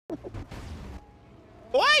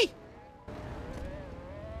Oi!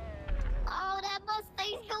 Oh, that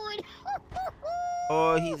Mustang's going.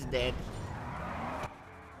 Oh, he's dead.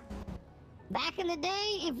 Back in the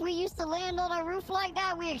day, if we used to land on a roof like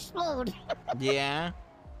that, we explode. Yeah.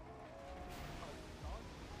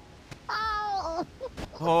 Oh!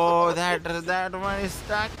 Oh, that one is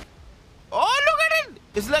stuck. Oh, look at it!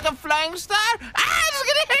 It's like a flying star. Ah, it's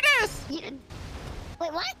gonna hit us!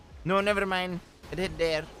 Wait, what? No, never mind. It hit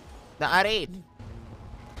there. The R8.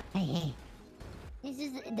 Hey. This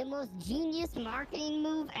is the most genius marketing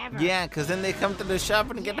move ever. Yeah, because then they come to the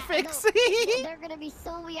shop and get a fix. They're gonna be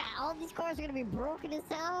so many. All these cars are gonna be broken as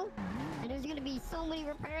hell, and there's gonna be so many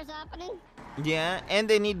repairs happening. Yeah, and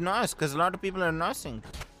they need NOS because a lot of people are NOSing.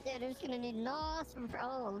 Yeah, they're just gonna need NOS for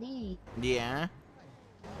holy. Yeah.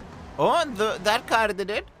 Oh, that car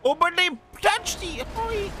did it. Oh, but they touched it.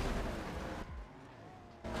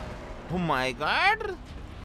 Oh my God.